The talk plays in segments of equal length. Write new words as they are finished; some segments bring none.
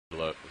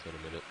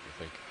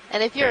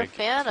And if you're a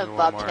fan of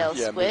bobtail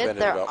squid,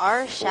 there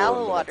are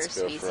shallow water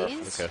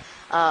species. Okay.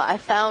 I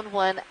found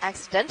one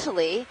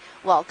accidentally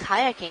while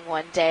kayaking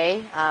one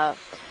day.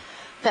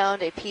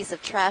 Found a piece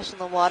of trash in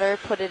the water,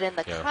 put it in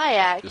the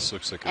kayak, this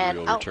looks like a and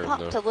real out return,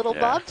 popped though. a little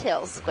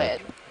bobtail squid.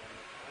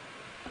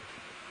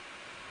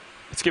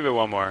 Let's give it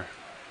one more.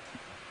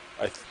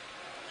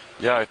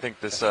 Yeah, I think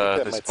this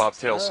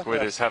bobtail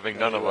squid is having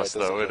none of us,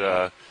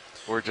 though.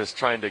 We're just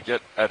trying to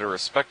get at a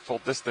respectful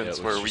distance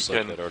where we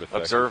can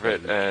observe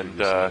it and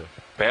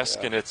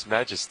bask in its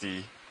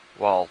majesty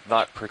while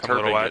not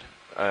perturbing it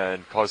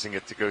and causing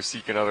it to go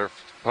seek another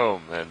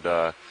home. And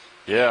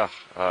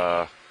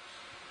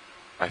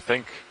I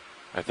think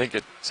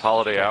its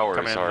holiday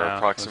hours are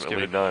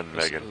approximately none,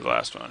 Megan. The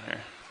last one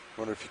here. I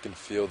wonder if you can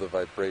feel the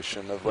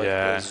vibration of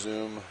the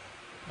zoom.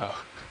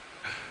 Oh.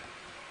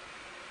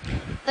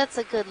 That's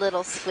a good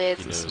little squid.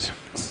 He knows.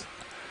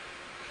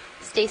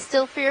 Stay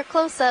still for your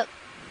close-up.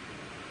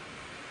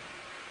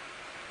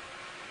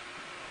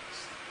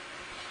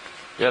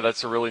 Yeah,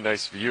 that's a really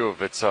nice view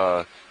of its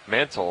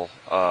mantle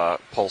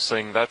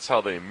pulsing. That's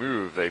how they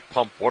move. They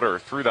pump water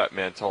through that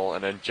mantle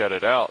and then jet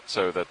it out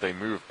so that they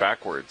move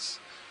backwards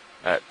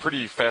at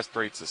pretty fast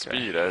rates of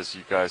speed, as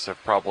you guys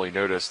have probably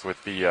noticed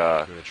with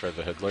the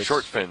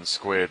short fin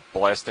squid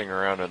blasting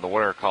around in the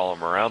water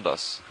column around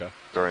us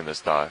during this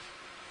dive.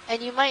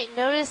 And you might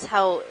notice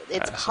how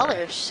its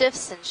color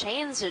shifts and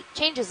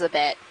changes a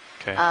bit.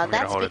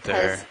 That's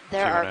because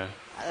there are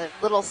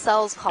little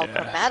cells called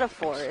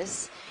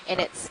chromatophores in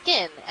its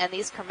skin, and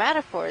these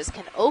chromatophores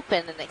can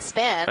open and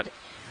expand,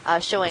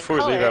 showing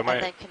color, and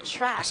then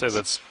contract, say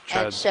let's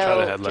try and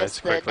show the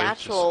headlights just the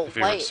natural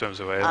white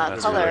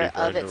color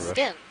of its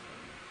skin.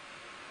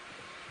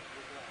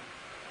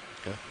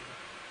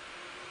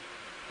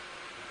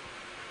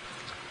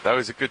 That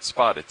was a good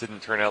spot. It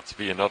didn't turn out to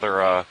be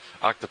another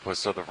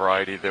octopus of the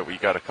variety that we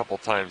got a couple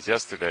times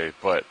yesterday,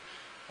 but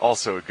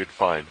also a good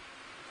find.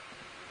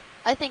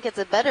 I think it's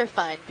a better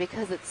find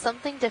because it's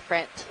something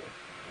different.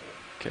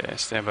 Okay,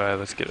 stand by.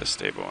 Let's get a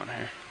stable one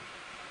here.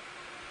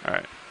 All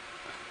right.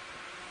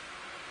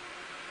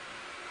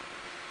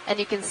 And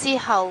you can see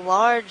how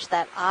large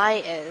that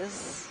eye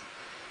is.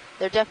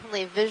 They're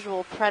definitely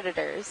visual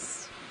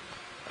predators.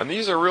 And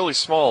these are really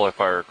small,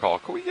 if I recall.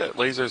 Can we get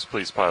lasers,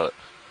 please, pilot?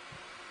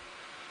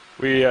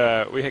 We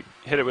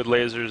hit it with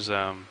lasers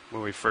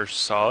when we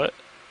first saw it.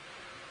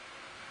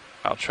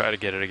 I'll try to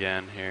get it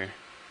again here.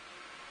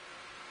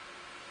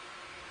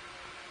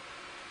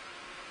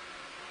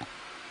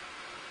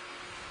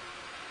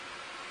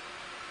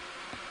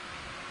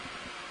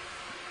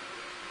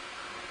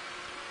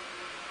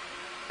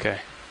 Okay.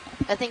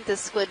 I think the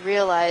squid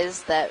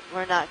realized that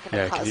we're not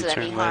going to cause it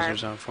any harm. Can you turn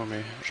lasers on for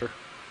me? Sure.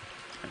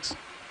 Thanks.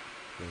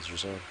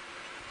 Lasers on.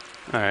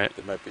 All right.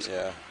 It might be,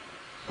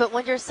 But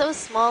when you're so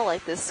small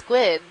like this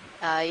squid,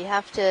 you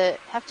have to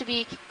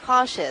be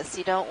cautious.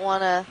 You don't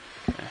want to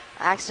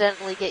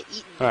accidentally get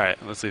eaten. All right,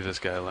 let's leave this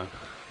guy alone.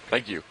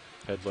 Thank you.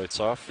 Headlights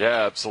off?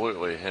 Yeah,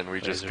 absolutely. And we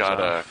just got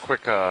a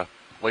quick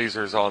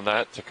lasers on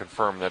that to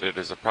confirm that it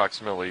is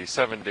approximately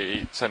 7 to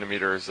 8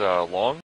 centimeters long.